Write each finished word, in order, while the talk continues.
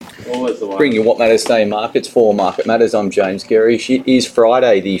Always the way. Bring you What Matters Today Markets for Market Matters. I'm James Gerish. It is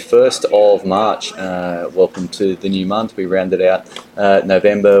Friday, the 1st of March. Welcome to the new month. We rounded out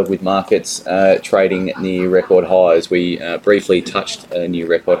November with markets trading near record highs. We briefly touched a new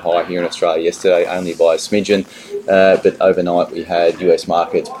record high here in Australia yesterday, only by a smidgen, but overnight we had US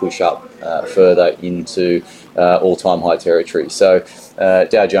markets push up further into all-time high territory. So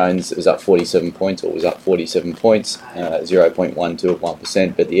Dow Jones was up 47 points, or was up 47 points, 0.12 of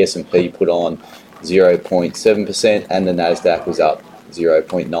 1%, but the S&P put on 0.7%, and the Nasdaq was up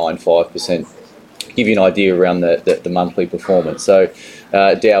 0.95%. Give you an idea around the monthly performance. So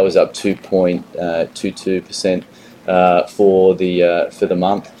Dow was up 2.22% for the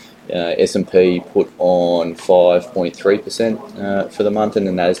month. S&P put on 5.3% for the month, and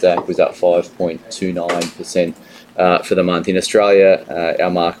the Nasdaq was up 5.29% for the month. In Australia, our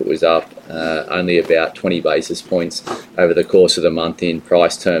market was up only about 20 basis points over the course of the month in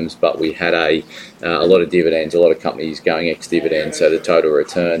price terms, but we had a lot of dividends, a lot of companies going ex-dividend, so the total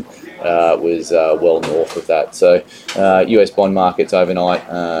return was well north of that. So US bond markets overnight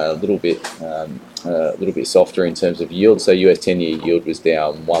a little bit softer in terms of yield. So US 10-year yield was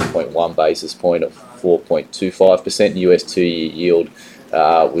down 1.1 basis point of 4.25%. US 2-year yield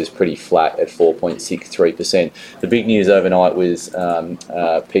was pretty flat at 4.63%. The big news overnight was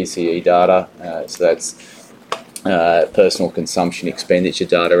PCE data. So that's personal consumption expenditure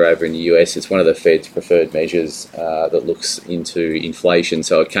data over in the US. It's one of the Fed's preferred measures that looks into inflation.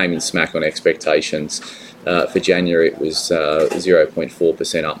 So it came in smack on expectations. For January, it was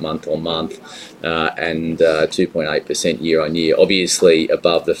 0.4% up month on month and 2.8% year on year. Obviously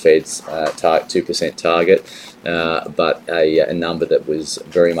above the Fed's 2% target, but a number that was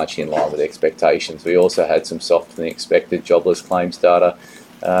very much in line with expectations. We also had some softer than expected jobless claims data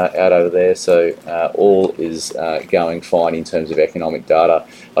out over there, so all is going fine in terms of economic data.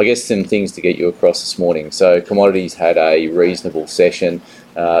 I guess some things to get you across this morning. So commodities had a reasonable session.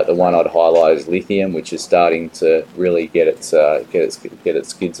 The one I'd highlight is lithium, which is starting to really get its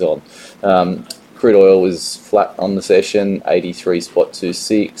skids on. Crude oil was flat on the session,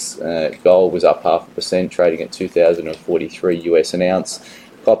 83.26. Gold was up 0.5%, trading at $2,043 US an ounce.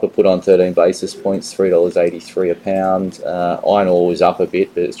 Copper put on 13 basis points, $3.83 a pound. Iron ore was up a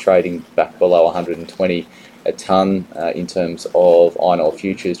bit, but it's trading back below 120 a tonne in terms of iron ore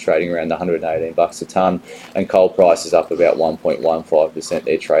futures, trading around $118 a tonne, and coal prices up about 1.15%.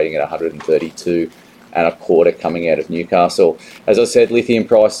 They're trading at 132.25 coming out of Newcastle. As I said, lithium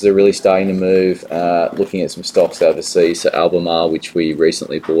prices are really starting to move. Looking at some stocks overseas, so Albemarle, which we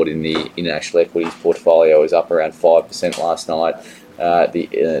recently bought in the international equities portfolio, is up around 5% last night.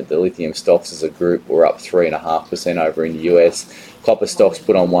 The lithium stocks as a group were up 3.5% over in the US. Copper stocks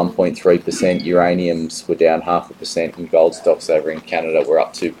put on 1.3%, uraniums were down 0.5%, and gold stocks over in Canada were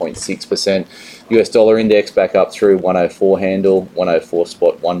up 2.6%. US dollar index back up through 104 handle,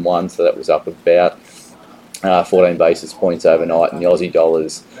 104.11, so that was up about 14 basis points overnight, and the Aussie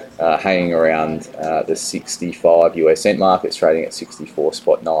dollars hanging around the 65 US cent mark. It's trading at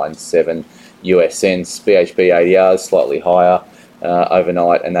 64.97 US cents. BHP ADR is slightly higher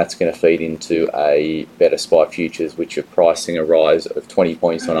overnight, and that's going to feed into a better SPI futures, which are pricing a rise of 20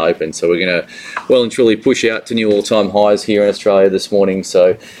 points on open. So we're going to well and truly push out to new all-time highs here in Australia this morning.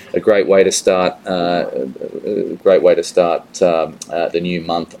 So a great way to start the new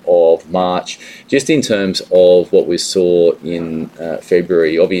month of March. Just in terms of what we saw in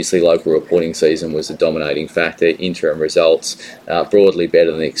February, obviously local reporting season was a dominating factor. Interim results broadly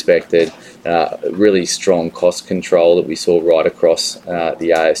better than expected. Really strong cost control that we saw right across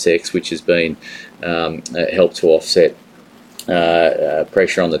the ASX, which has been helped to offset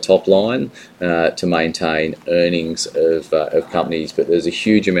pressure on the top line to maintain earnings of companies, but there's a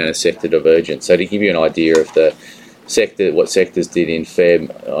huge amount of sector divergence. So to give you an idea of the sector, what sectors did in Feb,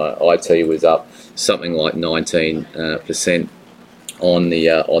 IT was up something like 19% on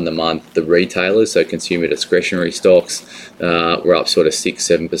the month. The retailers, so consumer discretionary stocks, were up sort of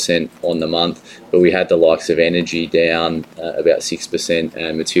 6-7% on the month, but we had the likes of energy down about 6%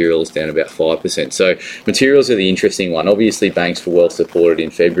 and materials down about 5%. So materials are the interesting one. Obviously banks were well supported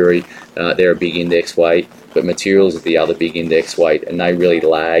in February. They're a big index weight, but materials are the other big index weight, and they really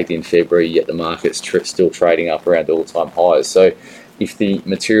lagged in February, yet the market's still trading up around all-time highs. So if the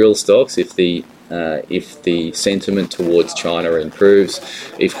material stocks, if the sentiment towards China improves,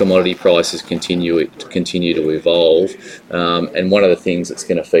 if commodity prices continue to evolve, and one of the things that's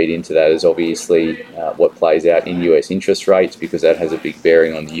going to feed into that is obviously what plays out in US interest rates, because that has a big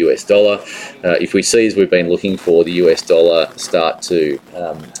bearing on the US dollar. If we see, as we've been looking for, the US dollar start to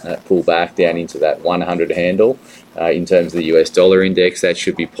pull back down into that 100 handle, in terms of the US dollar index. That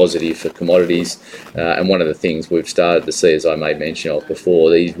should be positive for commodities. And one of the things we've started to see, as I made mention of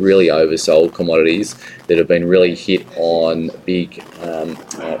before, these really oversold commodities that have been really hit on big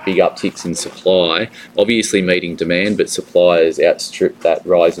upticks in supply, obviously meeting demand, but supply has outstripped that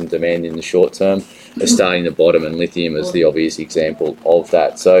rise in demand in the short term, are starting to bottom, and lithium is the obvious example of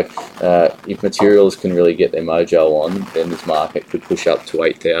that. So if materials can really get their mojo on, then this market could push up to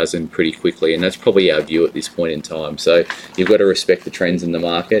 8,000 pretty quickly, and that's probably our view at this point in time. So you've got to respect the trends in the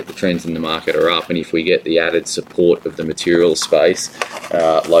market. The trends in the market are up, and if we get the added support of the materials space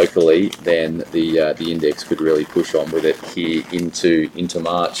locally, then the index could really push on with it here into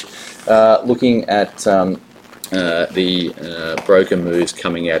March. Looking at the broker moves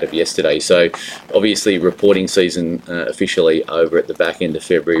coming out of yesterday. So obviously reporting season officially over at the back end of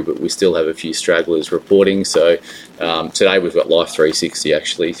February, but we still have a few stragglers reporting. So today we've got Life 360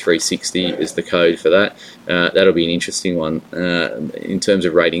 actually. 360 is the code for that. That'll be an interesting one in terms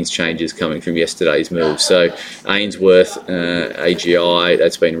of ratings changes coming from yesterday's move. So Ainsworth, AGI,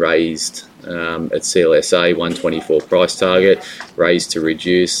 that's been raised at CLSA, 124 price target, raised to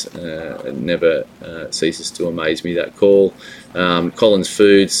reduce. It never ceases to amaze me, that call. Collins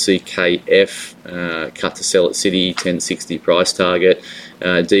Foods, CKF, cut to sell at City, 1060 price target.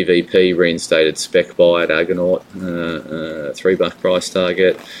 DVP reinstated spec buy at Argonaut, $3 price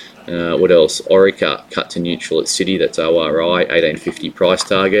target. What else? Orica cut to neutral at City, that's ORI, 1850 price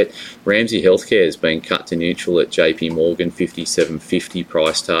target. Ramsay Healthcare has been cut to neutral at JP Morgan, 5750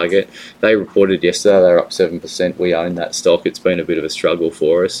 price target. They reported yesterday they're up 7%. We own that stock. It's been a bit of a struggle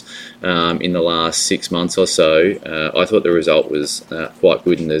for us in the last 6 months or so. I thought the result was quite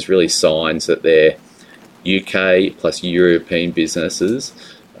good, and there's really signs that their UK plus European businesses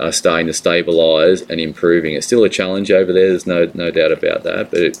are starting to stabilise and improving. It's still a challenge over there, there's no doubt about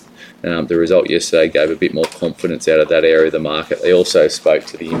that, but the result yesterday gave a bit more confidence out of that area of the market. They also spoke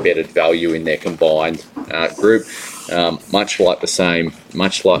to the embedded value in their combined group, much like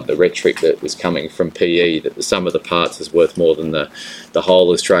the rhetoric that was coming from PE, that the sum of the parts is worth more than the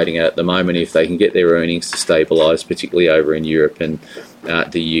whole is trading at the moment. If they can get their earnings to stabilise, particularly over in Europe and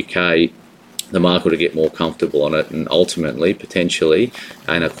the UK, the market will get more comfortable on it, and ultimately, potentially,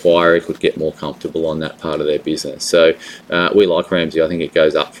 an acquirer could get more comfortable on that part of their business. So we like Ramsay. I think it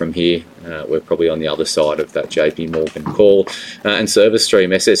goes up from here. We're probably on the other side of that JP Morgan call. And Service Stream,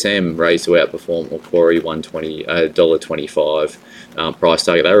 SSM, raised to outperform Macquarie, $1.25 price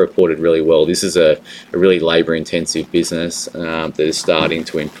target. They reported really well. This is a really labour-intensive business that is starting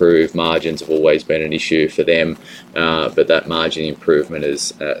to improve. Margins have always been an issue for them, but that margin improvement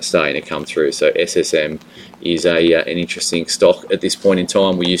is starting to come through. So SSM is an interesting stock at this point in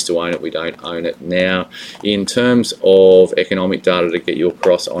time. We used to own it, we don't own it now. In terms of economic data to get you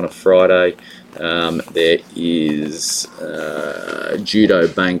across on a Friday, there is Judo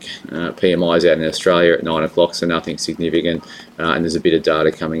Bank PMIs out in Australia at 9 o'clock, so nothing significant. And there's a bit of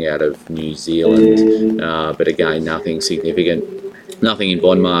data coming out of New Zealand, but again, nothing significant. Nothing in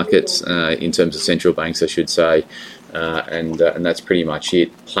bond markets in terms of central banks, I should say. And that's pretty much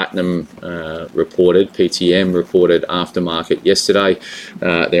it. Platinum reported, PTM reported aftermarket yesterday.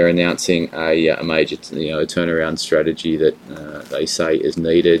 They're announcing a major turnaround strategy that they say is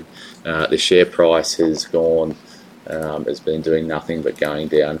needed. The share price has been doing nothing but going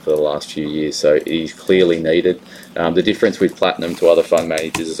down for the last few years, so it is clearly needed. The difference with Platinum to other fund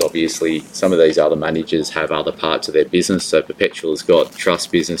managers is obviously some of these other managers have other parts of their business. So Perpetual has got the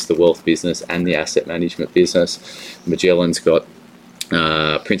trust business, the wealth business, and the asset management business. Magellan's got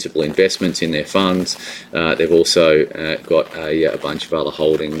principal investments in their funds. They've also got a bunch of other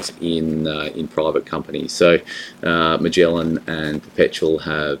holdings in private companies. So Magellan and Perpetual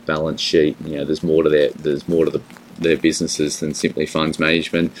have balance sheet. There's more to their businesses than simply funds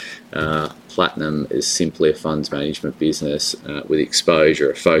management. Platinum is simply a funds management business with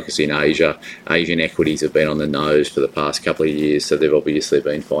exposure, a focus in Asia. Asian equities have been on the nose for the past couple of years, so they've obviously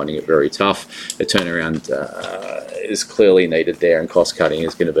been finding it very tough. The turnaround is clearly needed there, and cost cutting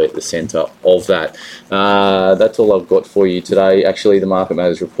is going to be at the centre of that. That's all I've got for you today. Actually, the Market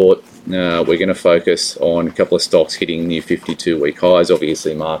Matters report, we're going to focus on a couple of stocks hitting new 52-week highs.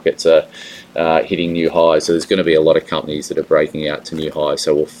 Obviously, markets are hitting new highs, so there's going to be a lot of companies that are breaking out to new highs.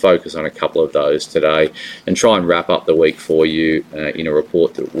 So we'll focus on a couple of those today and try and wrap up the week for you in a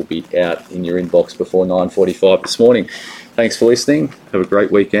report that will be out in your inbox before 9:45 this morning. Thanks for listening. Have a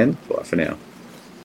great weekend. Bye for now.